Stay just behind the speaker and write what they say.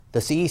The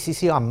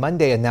CECC on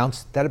Monday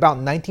announced that about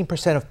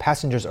 19% of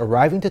passengers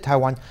arriving to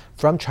Taiwan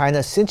from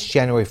China since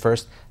January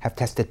 1st have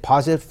tested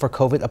positive for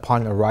COVID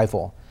upon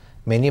arrival.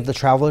 Many of the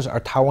travelers are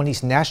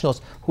Taiwanese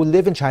nationals who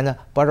live in China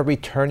but are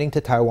returning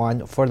to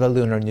Taiwan for the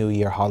Lunar New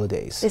Year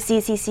holidays. The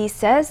CCC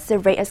says the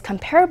rate is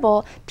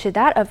comparable to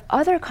that of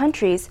other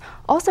countries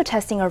also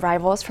testing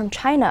arrivals from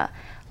China.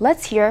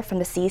 Let's hear from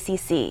the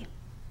CCC.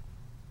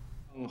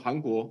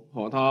 韩国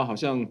它好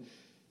像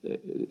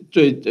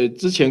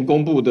之前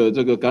公布的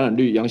这个感染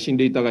率阳性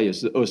率大概也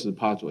是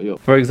20%左右。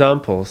 For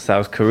example,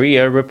 South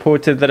Korea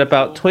reported that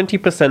about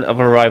 20% of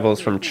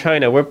arrivals from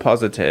China were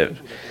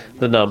positive.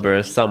 The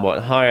number is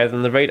somewhat higher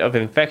than the rate of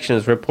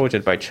infections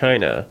reported by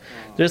China.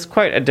 There's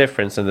quite a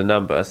difference in the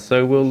number,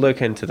 so we'll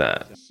look into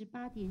that.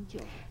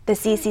 The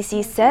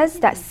CCC says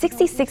that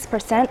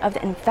 66% of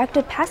the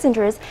infected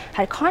passengers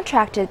had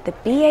contracted the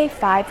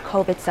BA.5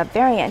 COVID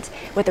subvariant,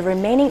 with the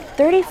remaining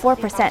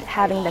 34%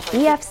 having the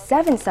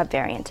BF.7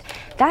 subvariant.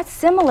 That's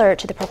similar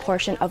to the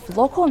proportion of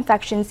local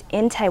infections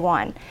in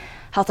Taiwan.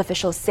 Health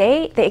officials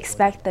say they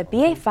expect the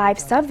BA.5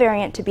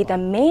 subvariant to be the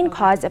main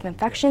cause of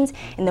infections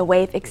in the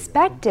wave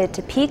expected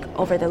to peak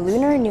over the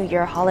Lunar New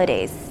Year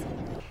holidays.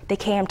 The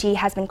KMT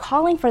has been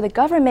calling for the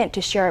government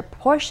to share a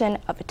portion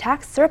of a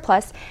tax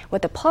surplus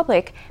with the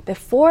public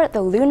before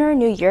the Lunar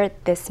New Year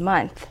this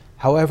month.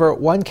 However,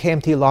 one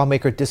KMT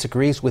lawmaker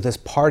disagrees with his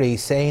party,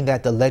 saying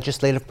that the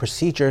legislative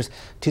procedures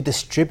to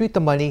distribute the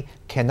money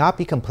cannot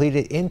be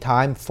completed in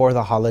time for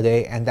the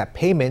holiday and that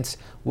payments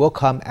will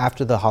come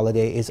after the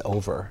holiday is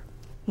over.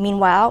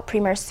 Meanwhile,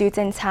 Premier Su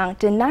Tseng-chang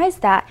denies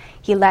that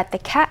he let the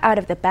cat out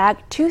of the bag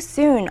too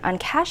soon on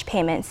cash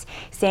payments,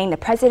 saying the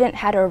president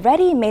had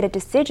already made a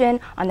decision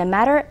on the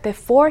matter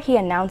before he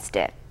announced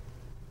it.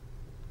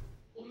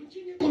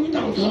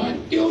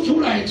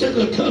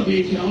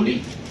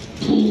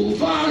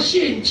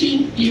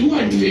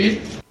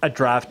 A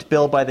draft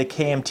bill by the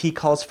KMT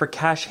calls for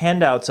cash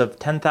handouts of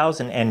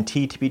 10,000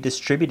 NT to be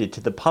distributed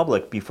to the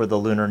public before the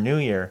Lunar New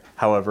Year.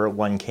 However,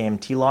 one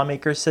KMT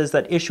lawmaker says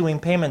that issuing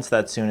payments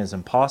that soon is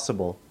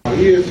impossible.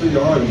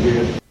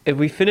 If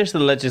we finish the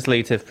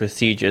legislative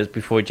procedures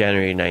before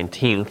January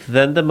 19th,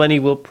 then the money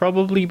will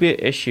probably be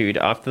issued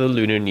after the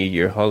Lunar New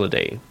Year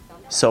holiday.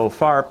 So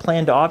far,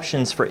 planned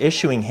options for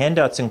issuing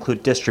handouts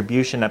include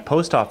distribution at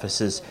post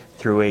offices,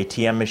 through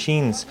ATM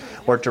machines,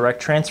 or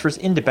direct transfers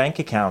into bank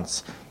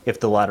accounts. If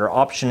the latter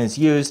option is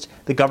used,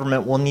 the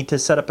government will need to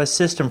set up a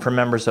system for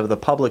members of the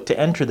public to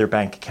enter their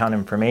bank account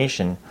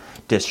information.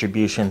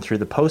 Distribution through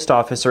the post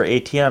office or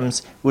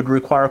ATMs would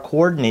require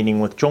coordinating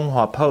with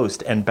Zhonghua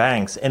Post and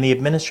banks, and the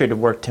administrative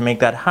work to make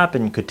that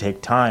happen could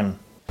take time.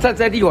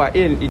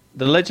 The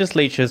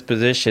legislature's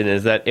position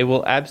is that it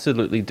will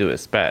absolutely do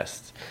its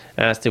best.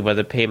 As to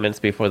whether payments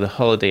before the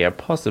holiday are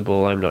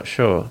possible, I'm not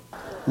sure.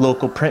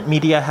 Local print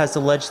media has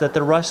alleged that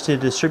the rush to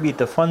distribute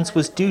the funds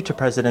was due to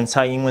President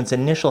Tsai Ing-wen's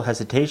initial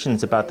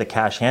hesitations about the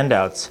cash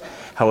handouts.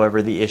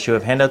 However, the issue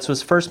of handouts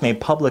was first made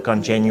public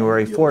on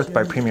January 4th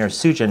by Premier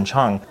Su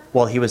Tseng-chang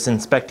while he was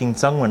inspecting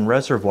Zhangwen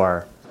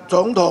Reservoir.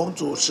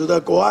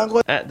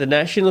 At the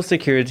National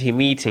Security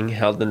meeting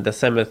held on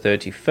December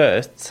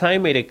 31st, Tsai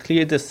made a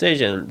clear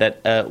decision that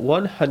a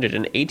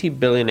 180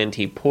 billion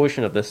NT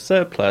portion of the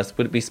surplus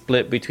would be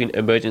split between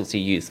emergency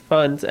use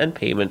funds and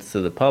payments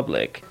to the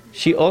public.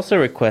 She also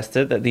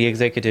requested that the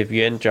Executive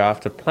Yuan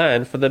draft a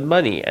plan for the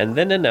money and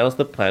then announce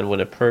the plan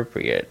when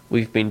appropriate.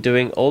 We've been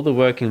doing all the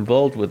work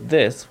involved with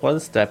this one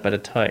step at a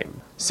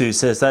time. Su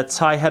says that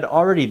Tsai had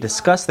already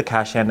discussed the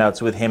cash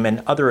handouts with him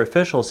and other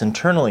officials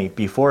internally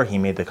before he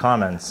made the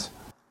comments.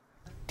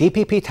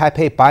 DPP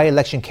Taipei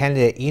by-election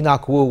candidate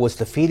Enoch Wu was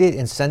defeated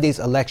in Sunday's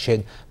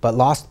election but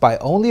lost by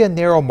only a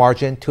narrow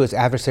margin to his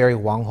adversary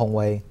Wang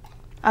Hongwei.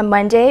 On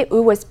Monday,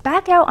 Wu was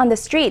back out on the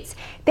streets,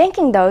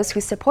 thanking those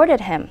who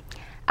supported him.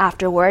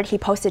 Afterward, he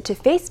posted to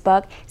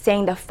Facebook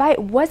saying the fight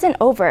wasn't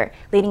over,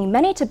 leading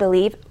many to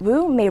believe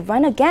Wu may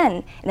run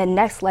again in the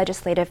next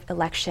legislative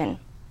election.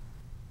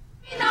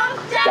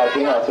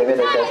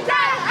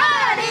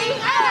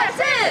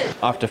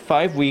 After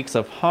 5 weeks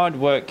of hard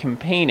work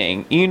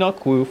campaigning,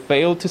 Enoch Wu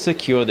failed to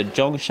secure the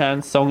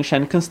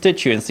Zhongshan-Songshan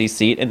constituency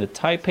seat in the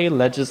Taipei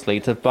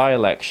legislative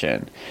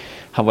by-election.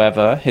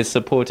 However, his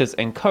supporters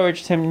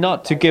encouraged him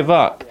not to give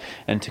up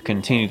and to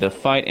continue the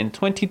fight in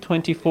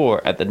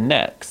 2024 at the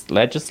next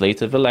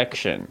legislative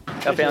election.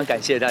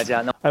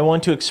 I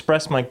want to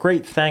express my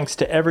great thanks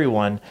to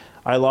everyone.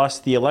 I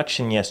lost the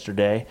election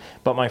yesterday,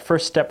 but my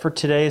first step for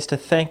today is to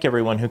thank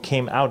everyone who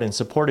came out and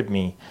supported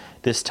me.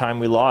 This time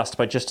we lost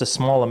by just a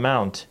small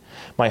amount.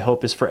 My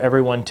hope is for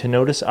everyone to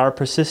notice our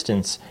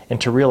persistence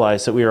and to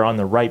realize that we are on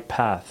the right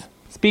path.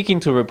 Speaking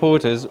to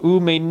reporters, Wu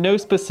made no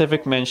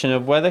specific mention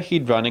of whether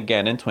he'd run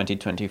again in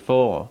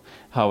 2024.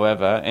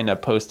 However, in a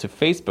post to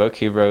Facebook,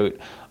 he wrote,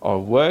 "Our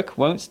work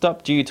won't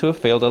stop due to a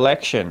failed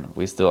election.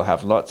 We still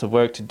have lots of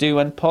work to do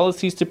and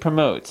policies to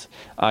promote.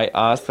 I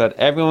ask that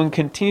everyone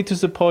continue to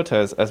support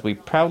us as we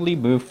proudly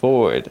move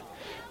forward."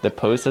 The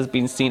post has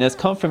been seen as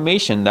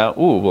confirmation that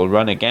Wu will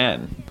run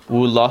again.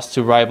 Wu lost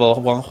to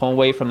rival Wang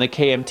Hongwei from the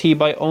KMT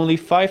by only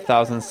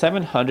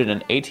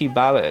 5,780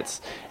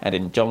 ballots, and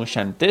in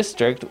Zhongshan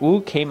District,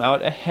 Wu came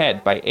out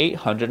ahead by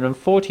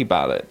 840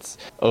 ballots.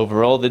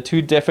 Overall, the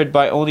two differed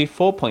by only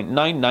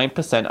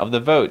 4.99% of the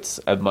votes,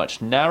 a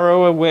much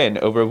narrower win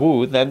over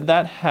Wu than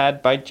that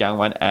had by Jiang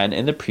Wan'an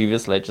in the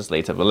previous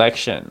legislative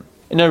election.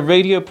 In a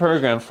radio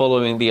program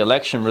following the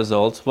election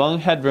results, Wang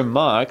had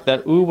remarked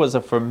that Wu was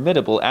a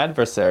formidable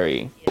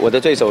adversary.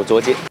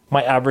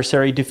 My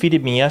adversary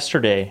defeated me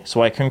yesterday,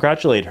 so I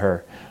congratulate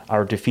her.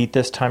 Our defeat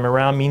this time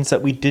around means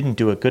that we didn't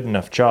do a good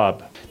enough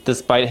job.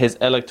 Despite his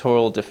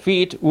electoral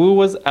defeat, Wu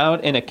was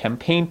out in a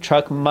campaign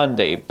truck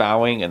Monday,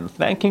 bowing and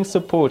thanking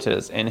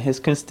supporters in his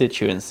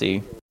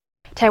constituency.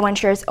 Taiwan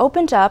shares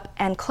opened up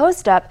and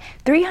closed up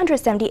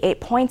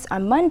 378 points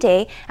on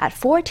Monday at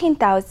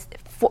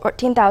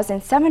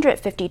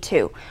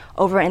 14,752.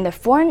 Over in the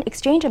foreign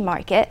exchange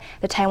market,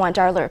 the Taiwan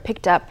dollar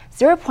picked up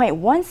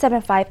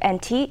 0.175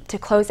 NT to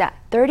close at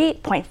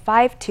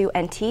 30.52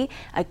 NT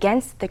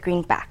against the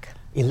greenback.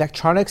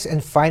 Electronics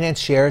and finance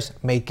shares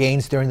made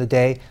gains during the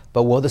day,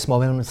 but will this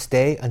momentum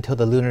stay until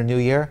the Lunar New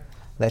Year?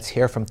 Let's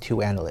hear from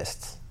two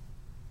analysts.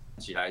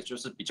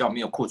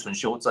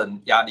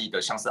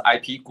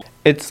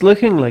 It's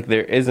looking like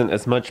there isn't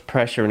as much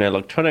pressure in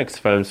electronics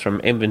firms from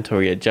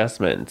inventory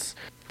adjustments.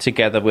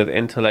 Together with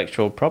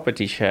intellectual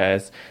property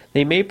shares,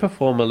 they may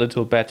perform a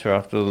little better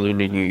after the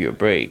Lunar New Year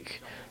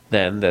break.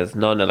 Then there's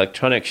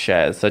non-electronic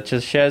shares, such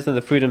as shares in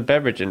the food and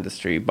beverage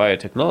industry,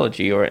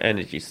 biotechnology, or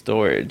energy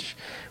storage.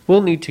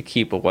 We'll need to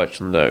keep a watch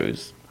on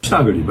those.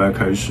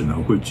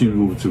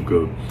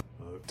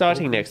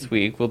 Starting next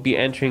week, we'll be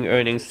entering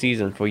earnings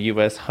season for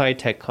U.S.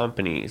 high-tech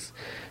companies.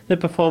 The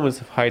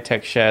performance of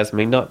high-tech shares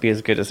may not be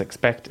as good as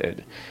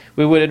expected.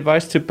 We would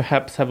advise to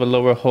perhaps have a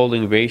lower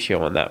holding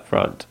ratio on that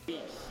front.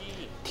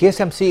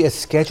 TSMC is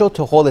scheduled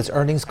to hold its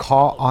earnings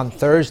call on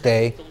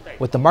Thursday.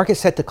 With the market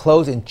set to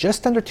close in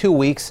just under 2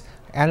 weeks,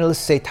 analysts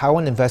say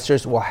Taiwan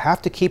investors will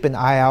have to keep an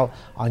eye out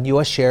on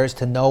U.S. shares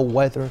to know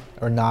whether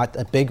or not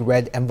a big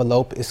red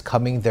envelope is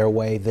coming their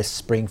way this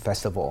Spring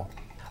Festival.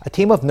 A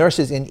team of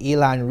nurses in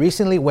Yilan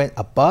recently went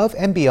above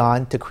and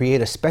beyond to create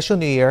a special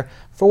New Year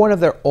for one of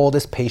their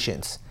oldest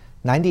patients.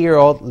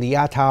 90-year-old Li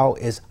Yatao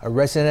is a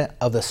resident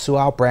of the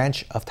Suao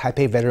branch of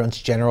Taipei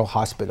Veterans General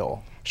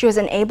Hospital. She was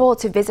unable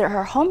to visit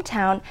her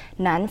hometown,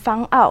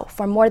 Nanfangao,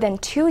 for more than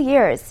 2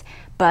 years.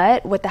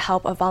 But with the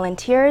help of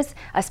volunteers,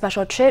 a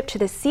special trip to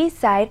the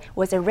seaside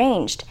was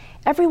arranged.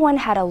 Everyone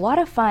had a lot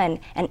of fun,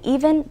 and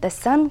even the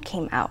sun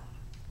came out.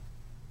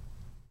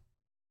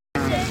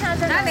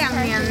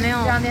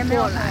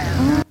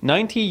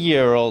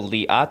 90-year-old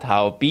Li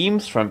Atao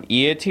beams from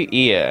ear to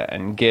ear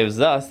and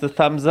gives us the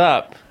thumbs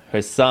up.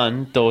 Her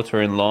son,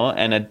 daughter-in-law,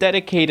 and a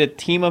dedicated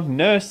team of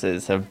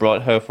nurses have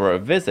brought her for a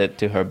visit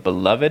to her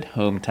beloved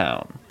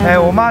hometown.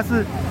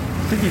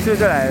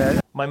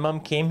 My mom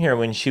came here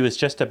when she was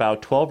just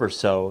about 12 or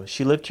so.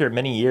 She lived here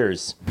many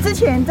years.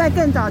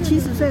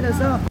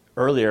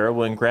 Earlier,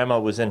 when Grandma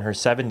was in her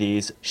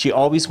 70s, she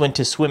always went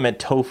to swim at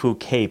Tofu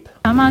Cape.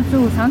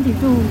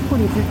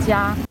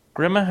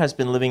 Grandma has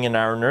been living in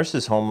our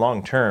nurse's home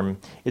long term.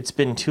 It's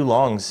been too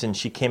long since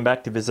she came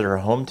back to visit her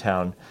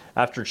hometown.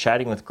 After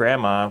chatting with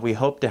Grandma, we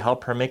hope to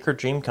help her make her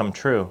dream come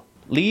true.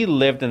 Li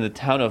lived in the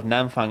town of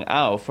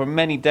Nanfangao for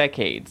many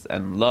decades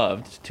and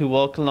loved to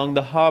walk along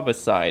the harbor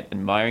side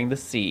admiring the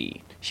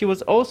sea. She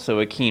was also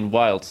a keen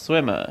wild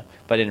swimmer,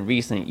 but in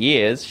recent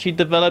years she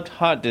developed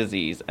heart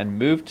disease and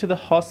moved to the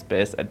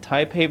hospice at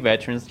Taipei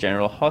Veterans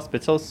General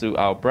Hospital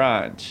Suao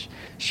branch.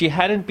 She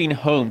hadn't been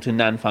home to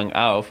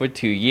Nanfangao for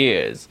 2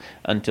 years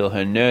until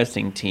her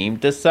nursing team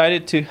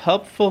decided to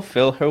help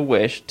fulfill her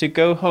wish to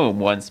go home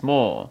once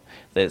more.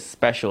 This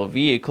special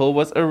vehicle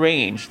was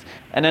arranged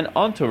and an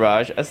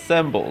entourage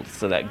assembled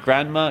so that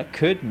Grandma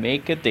could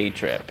make a day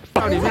trip.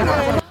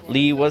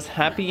 Li was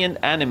happy and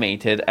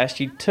animated as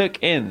she took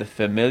in the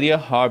familiar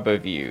harbor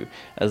view,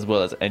 as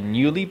well as a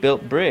newly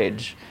built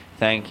bridge,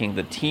 thanking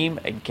the team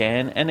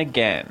again and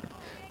again.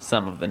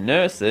 Some of the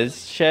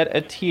nurses shed a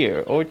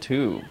tear or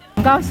two.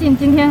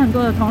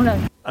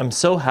 I'm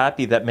so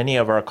happy that many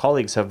of our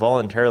colleagues have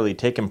voluntarily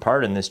taken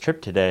part in this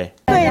trip today.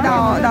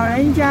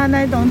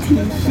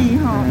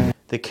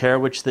 The care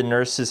which the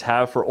nurses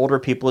have for older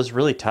people is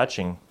really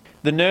touching.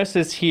 The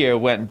nurses here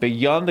went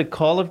beyond the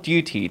call of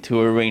duty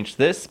to arrange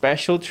this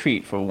special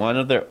treat for one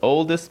of their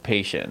oldest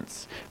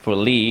patients. For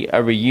Li,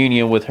 a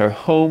reunion with her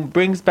home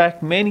brings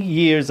back many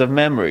years of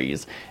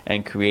memories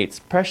and creates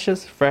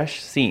precious,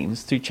 fresh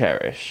scenes to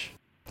cherish.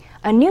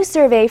 A new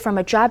survey from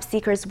a job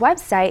seekers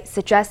website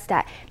suggests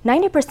that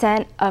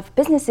 90% of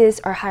businesses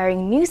are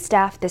hiring new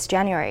staff this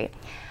January.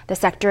 The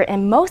sector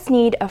in most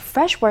need of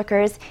fresh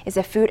workers is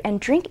the food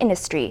and drink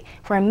industry,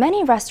 where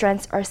many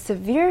restaurants are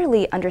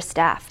severely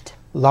understaffed.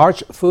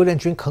 Large food and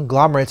drink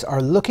conglomerates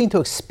are looking to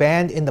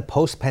expand in the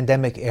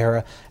post-pandemic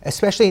era,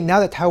 especially now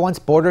that Taiwan's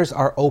borders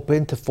are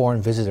open to foreign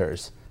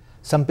visitors.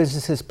 Some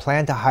businesses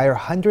plan to hire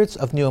hundreds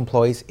of new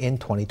employees in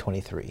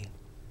 2023.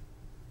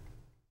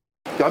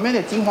 表面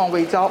的金黄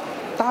微焦，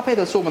搭配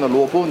的是我们的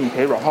萝卜泥，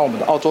可以软化我们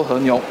的澳洲和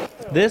牛。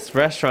 This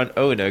restaurant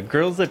owner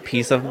grills a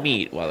piece of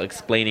meat while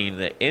explaining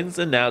the ins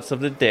and outs of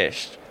the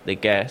dish. The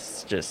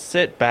guests just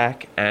sit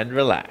back and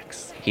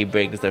relax. He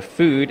brings the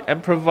food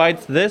and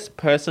provides this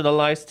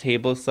personalized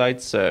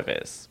tableside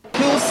service.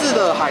 Q4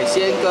 的海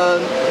鲜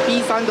跟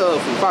B3 的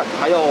腐饭，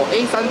还有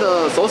A3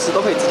 的熟食都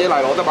可以直接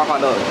来喽，再麻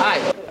烦了。嗨。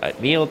 At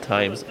meal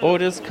times,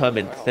 orders come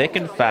in thick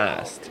and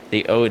fast.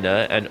 The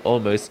owner and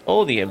almost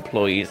all the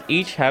employees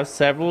each have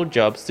several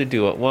jobs to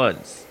do at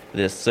once.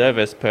 This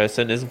service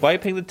person is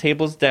wiping the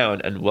tables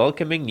down and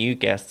welcoming new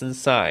guests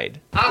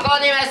inside.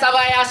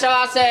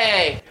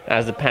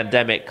 As the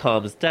pandemic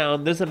calms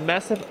down, there's a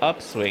massive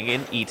upswing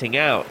in eating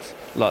out.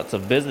 Lots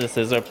of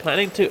businesses are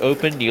planning to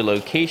open new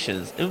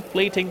locations,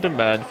 inflating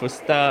demand for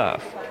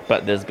staff.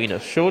 But there's been a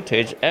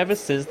shortage ever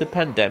since the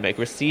pandemic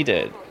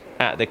receded.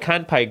 At the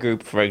Kanpai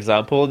Group, for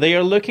example, they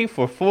are looking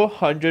for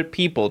 400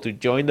 people to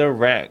join their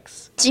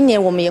ranks.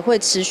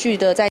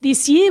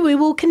 This year we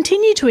will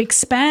continue to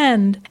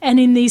expand, and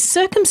in these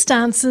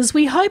circumstances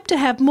we hope to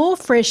have more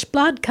fresh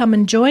blood come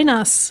and join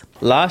us.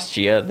 Last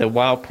year, the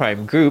Wow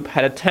Prime Group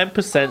had a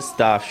 10%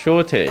 staff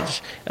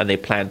shortage, and they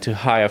plan to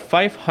hire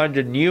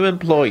 500 new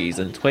employees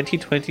in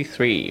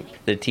 2023.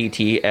 The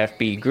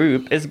TTFB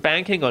Group is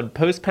banking on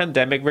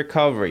post-pandemic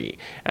recovery,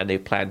 and they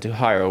plan to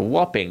hire a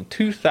whopping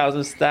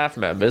 2,000 staff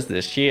members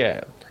this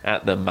year.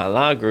 At the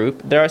Mala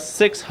Group, there are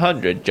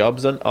 600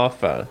 jobs on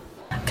offer.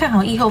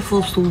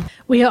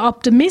 We are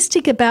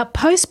optimistic about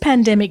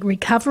post-pandemic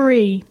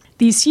recovery.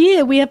 This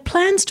year, we have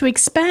plans to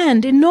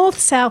expand in North,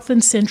 South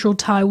and Central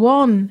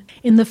Taiwan.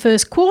 In the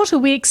first quarter,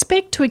 we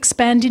expect to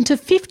expand into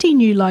 50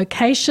 new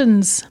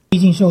locations.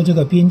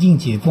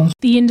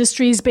 The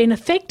industry has been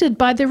affected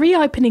by the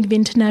reopening of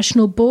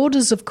international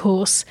borders, of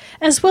course,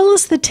 as well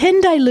as the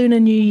 10-day Lunar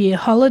New Year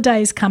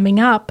holidays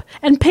coming up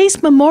and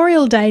Peace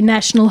Memorial Day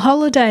national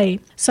holiday.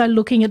 So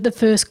looking at the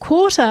first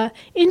quarter,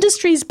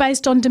 industries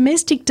based on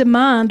domestic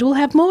demand will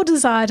have more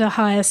desire to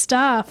hire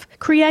staff,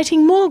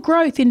 creating more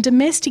growth in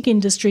domestic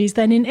industries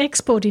than in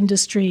export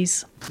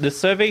industries. The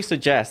survey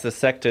suggests the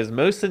sectors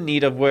most in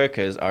need of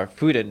workers are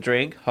food and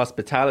drink,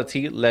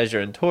 hospitality, leisure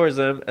and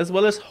tourism, as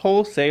well as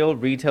wholesale,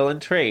 retail and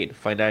trade,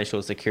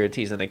 financial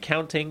securities and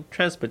accounting,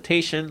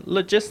 transportation,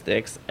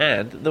 logistics,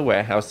 and the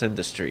warehouse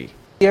industry.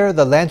 Here,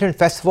 the Lantern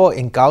Festival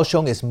in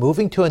Kaohsiung is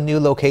moving to a new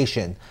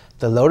location,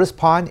 the Lotus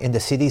Pond in the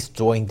city's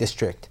Zuoying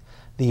district.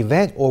 The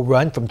event will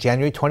run from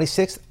January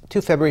 26th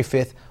to February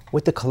 5th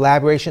with the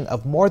collaboration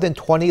of more than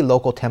 20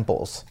 local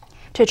temples.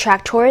 To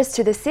attract tourists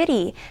to the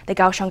city, the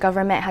Kaohsiung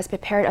government has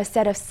prepared a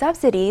set of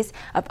subsidies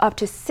of up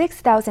to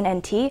 6,000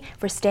 NT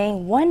for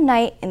staying one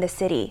night in the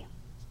city.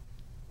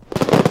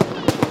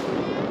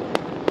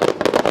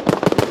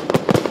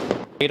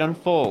 It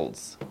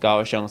unfolds.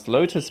 Kaohsiung's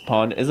Lotus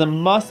Pond is a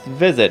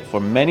must-visit for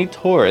many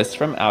tourists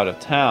from out of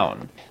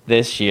town.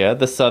 This year,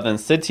 the southern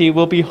city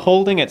will be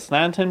holding its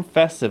Lantern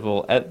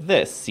Festival at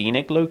this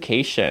scenic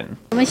location.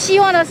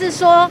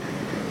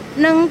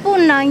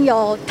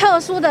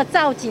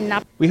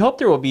 We hope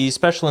there will be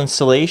special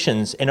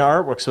installations and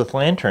artworks with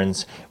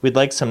lanterns. We'd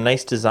like some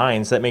nice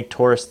designs that make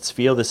tourists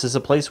feel this is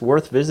a place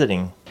worth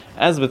visiting.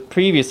 As with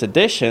previous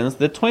editions,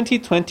 the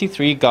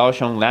 2023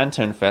 Kaohsiung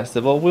Lantern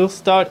Festival will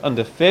start on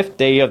the 5th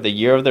day of the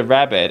Year of the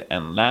Rabbit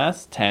and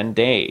last 10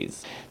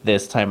 days.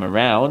 This time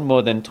around,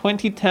 more than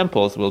 20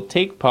 temples will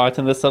take part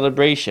in the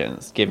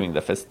celebrations, giving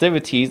the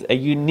festivities a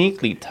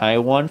uniquely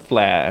Taiwan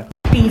flair.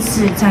 It's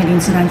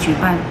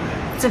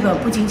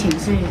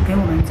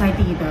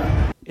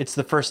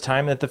the first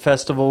time that the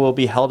festival will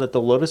be held at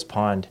the Lotus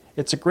Pond.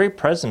 It's a great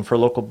present for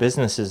local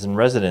businesses and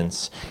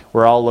residents.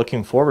 We're all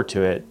looking forward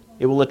to it.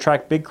 It will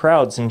attract big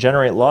crowds and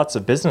generate lots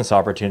of business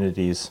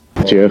opportunities.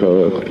 We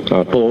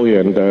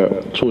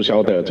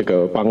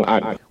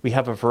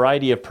have a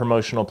variety of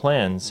promotional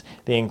plans.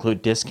 They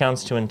include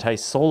discounts to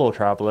entice solo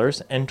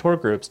travelers and tour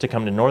groups to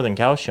come to northern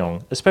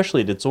Kaohsiung,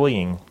 especially to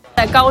Zuoying.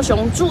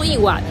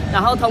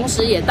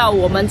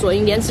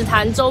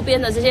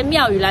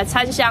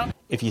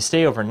 If you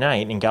stay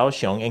overnight in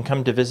Kaohsiung and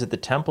come to visit the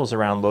temples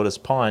around Lotus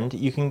Pond,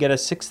 you can get a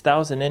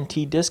 6,000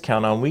 NT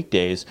discount on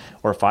weekdays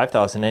or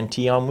 5,000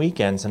 NT on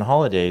weekends and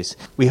holidays.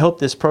 We hope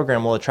this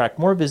program will attract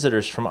more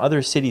visitors from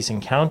other cities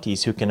and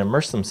counties who can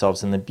immerse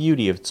themselves in the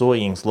beauty of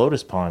Zuoying's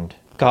Lotus Pond.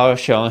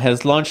 Kaohsiung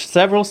has launched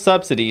several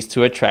subsidies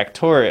to attract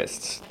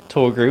tourists.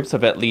 Tour groups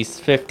of at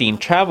least 15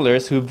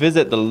 travelers who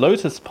visit the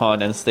Lotus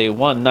Pond and stay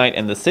one night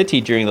in the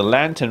city during the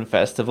Lantern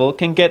Festival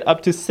can get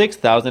up to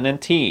 6,000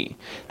 NT.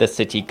 The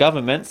city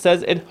government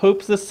says it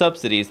hopes the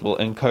subsidies will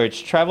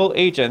encourage travel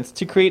agents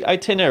to create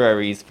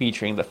itineraries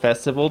featuring the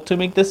festival to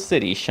make the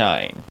city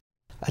shine.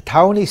 A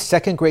Taiwanese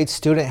second-grade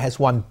student has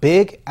won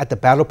big at the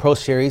Battle Pro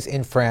Series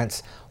in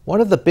France, one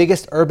of the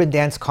biggest urban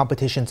dance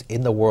competitions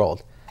in the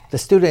world. The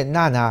student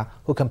Nana,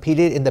 who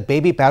competed in the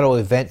Baby Battle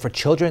event for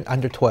children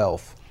under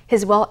 12.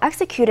 His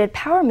well-executed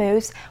power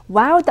moves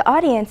wowed the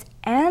audience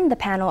and the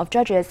panel of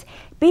judges,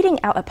 beating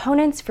out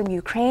opponents from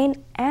Ukraine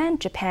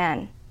and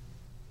Japan.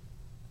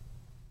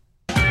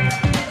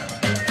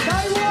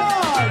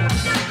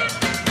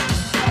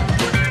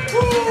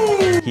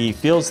 He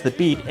feels the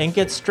beat and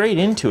gets straight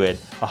into it,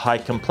 a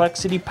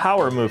high-complexity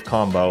power move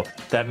combo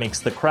that makes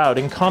the crowd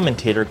and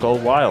commentator go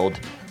wild.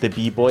 The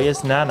b-boy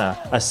is Nana,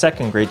 a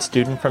second-grade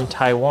student from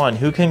Taiwan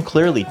who can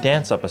clearly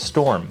dance up a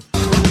storm.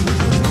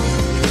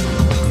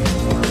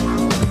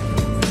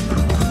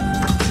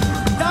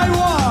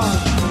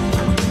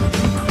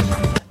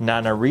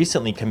 Nana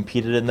recently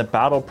competed in the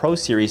Battle Pro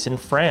Series in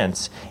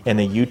France in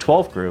the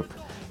U12 group.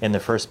 In the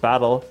first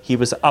battle, he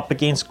was up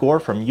against Gore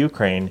from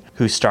Ukraine,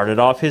 who started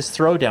off his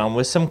throwdown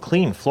with some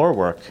clean floor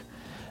work.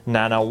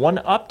 Nana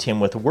one-upped him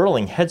with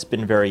whirling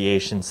headspin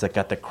variations that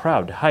got the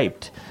crowd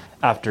hyped.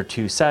 After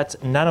 2 sets,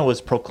 Nana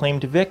was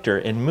proclaimed victor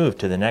and moved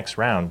to the next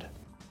round.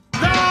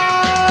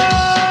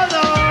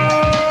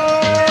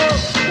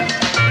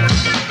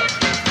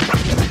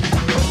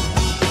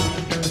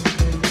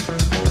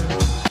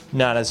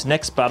 Nana's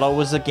next battle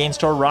was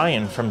against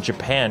Orion from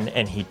Japan,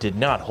 and he did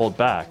not hold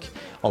back.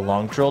 A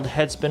long-drilled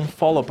headspin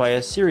followed by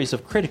a series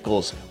of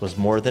criticals was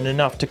more than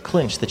enough to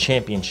clinch the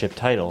championship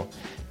title.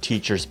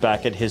 Teachers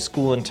back at his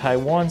school in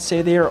Taiwan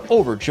say they are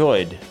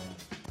overjoyed.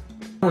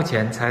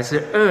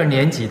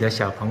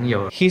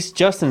 He's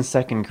just in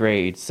second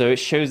grade, so it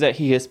shows that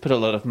he has put a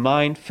lot of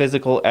mind,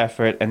 physical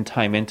effort, and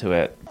time into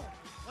it.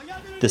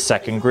 The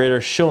second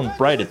grader shone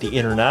bright at the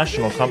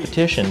international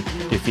competition,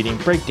 defeating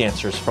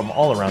breakdancers from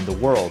all around the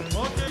world.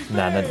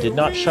 Nana did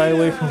not shy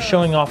away from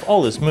showing off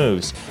all his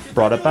moves,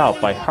 brought about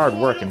by hard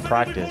work and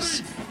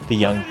practice. The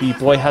young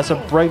b-boy has a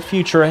bright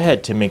future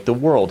ahead to make the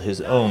world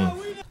his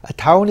own. A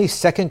Taiwanese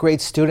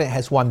second-grade student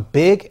has won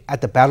big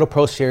at the Battle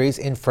Pro Series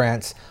in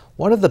France,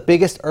 one of the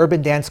biggest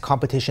urban dance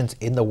competitions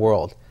in the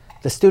world.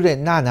 The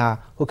student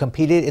Nana, who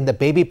competed in the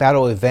Baby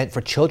Battle event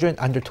for children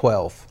under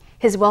 12.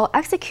 His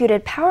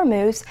well-executed power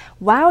moves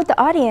wowed the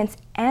audience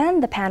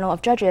and the panel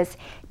of judges,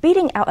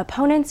 beating out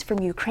opponents from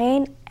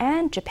Ukraine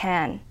and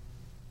Japan.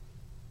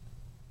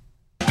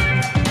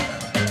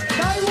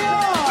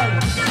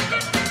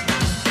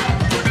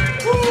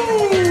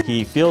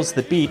 He feels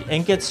the beat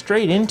and gets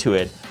straight into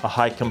it, a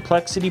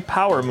high-complexity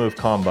power move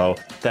combo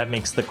that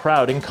makes the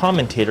crowd and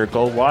commentator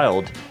go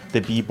wild. The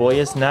b-boy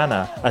is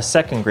Nana, a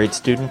second-grade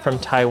student from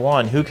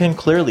Taiwan who can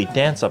clearly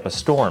dance up a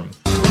storm.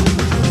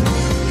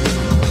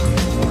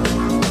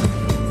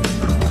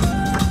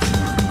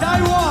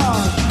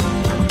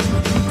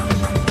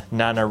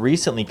 Nana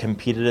recently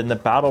competed in the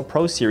Battle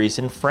Pro Series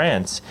in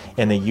France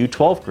in the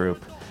U12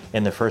 group.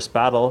 In the first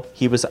battle,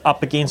 he was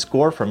up against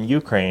Gore from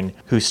Ukraine,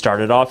 who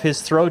started off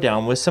his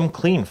throwdown with some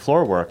clean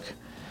floor work.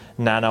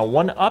 Nana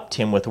one-upped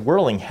him with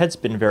whirling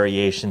headspin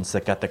variations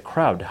that got the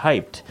crowd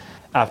hyped.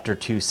 After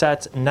 2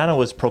 sets, Nana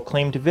was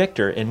proclaimed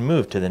victor and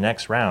moved to the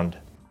next round.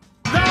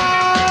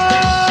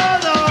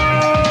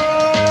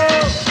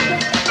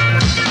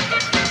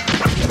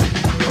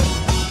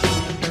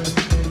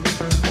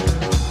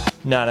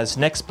 Nana's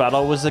next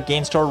battle was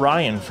against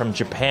Orion from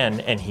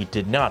Japan, and he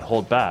did not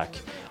hold back.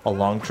 A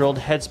long-drilled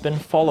headspin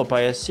followed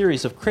by a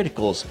series of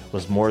criticals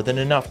was more than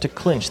enough to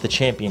clinch the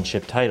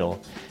championship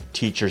title.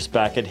 Teachers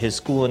back at his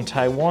school in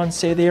Taiwan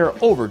say they are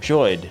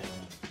overjoyed.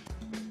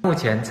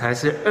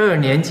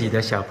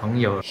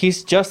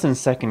 He's just in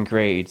second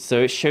grade,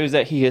 so it shows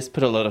that he has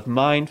put a lot of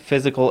mind,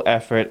 physical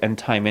effort, and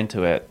time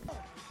into it.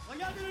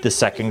 The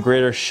second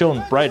grader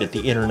shone bright at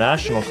the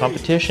international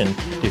competition,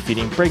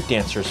 defeating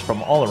breakdancers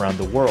from all around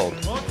the world.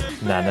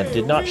 Nana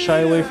did not shy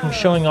away from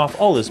showing off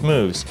all his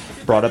moves,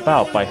 brought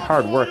about by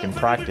hard work and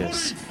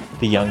practice.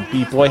 The young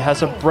b-boy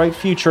has a bright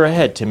future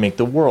ahead to make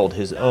the world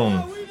his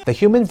own. The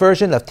human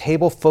version of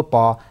table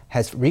football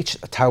has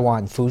reached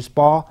Taiwan.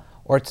 Foosball,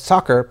 or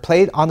soccer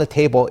played on the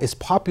table, is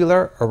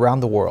popular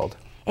around the world.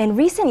 In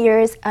recent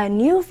years, a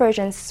new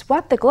version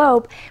swept the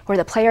globe where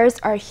the players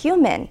are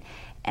human.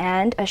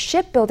 And a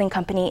shipbuilding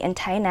company in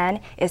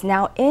Tainan is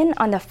now in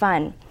on the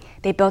fun.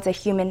 They built a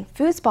human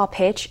foosball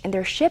pitch in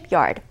their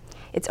shipyard.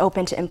 It's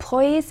open to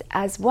employees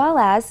as well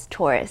as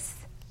tourists.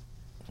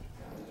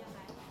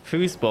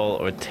 Foosball,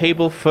 or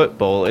table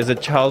football, is a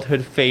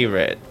childhood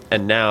favorite,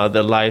 and now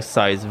the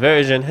life-size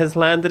version has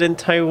landed in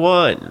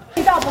Taiwan.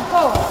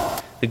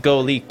 The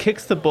goalie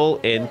kicks the ball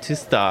in to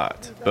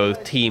start.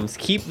 Both teams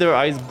keep their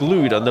eyes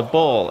glued on the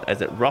ball as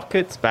it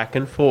rockets back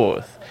and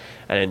forth.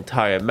 An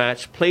entire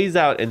match plays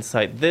out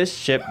inside this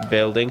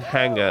shipbuilding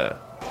hangar.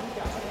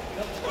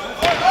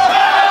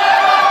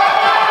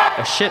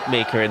 A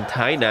shipmaker in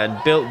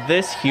Tainan built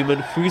this human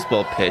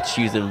foosball pitch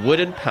using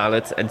wooden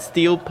pallets and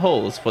steel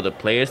poles for the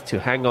players to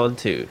hang on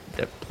to.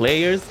 The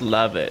players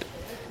love it.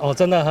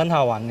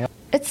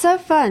 It's so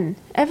fun.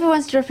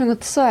 Everyone's dripping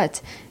with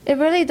sweat. It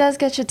really does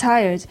get you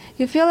tired.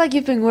 You feel like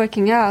you've been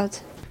working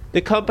out. The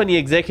company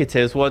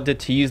executives wanted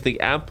to use the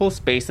ample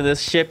space in the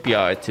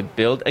shipyard to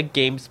build a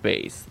game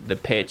space. The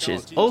pitch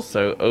is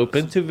also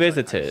open to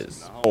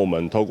visitors.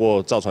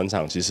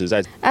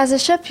 As a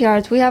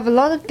shipyard, we have a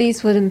lot of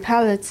these wooden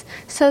pallets,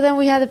 so then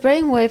we had a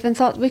brainwave and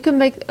thought we could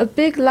make a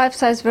big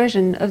life-size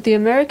version of the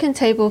American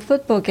table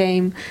football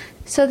game.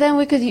 So then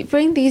we could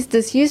bring these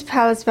disused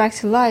pallets back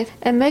to life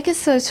and make it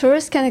so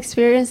tourists can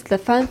experience the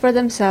fun for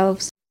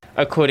themselves.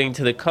 According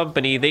to the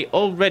company, they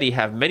already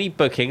have many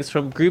bookings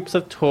from groups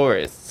of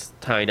tourists.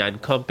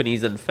 Tainan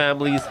companies and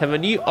families have a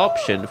new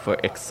option for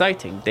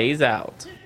exciting days out.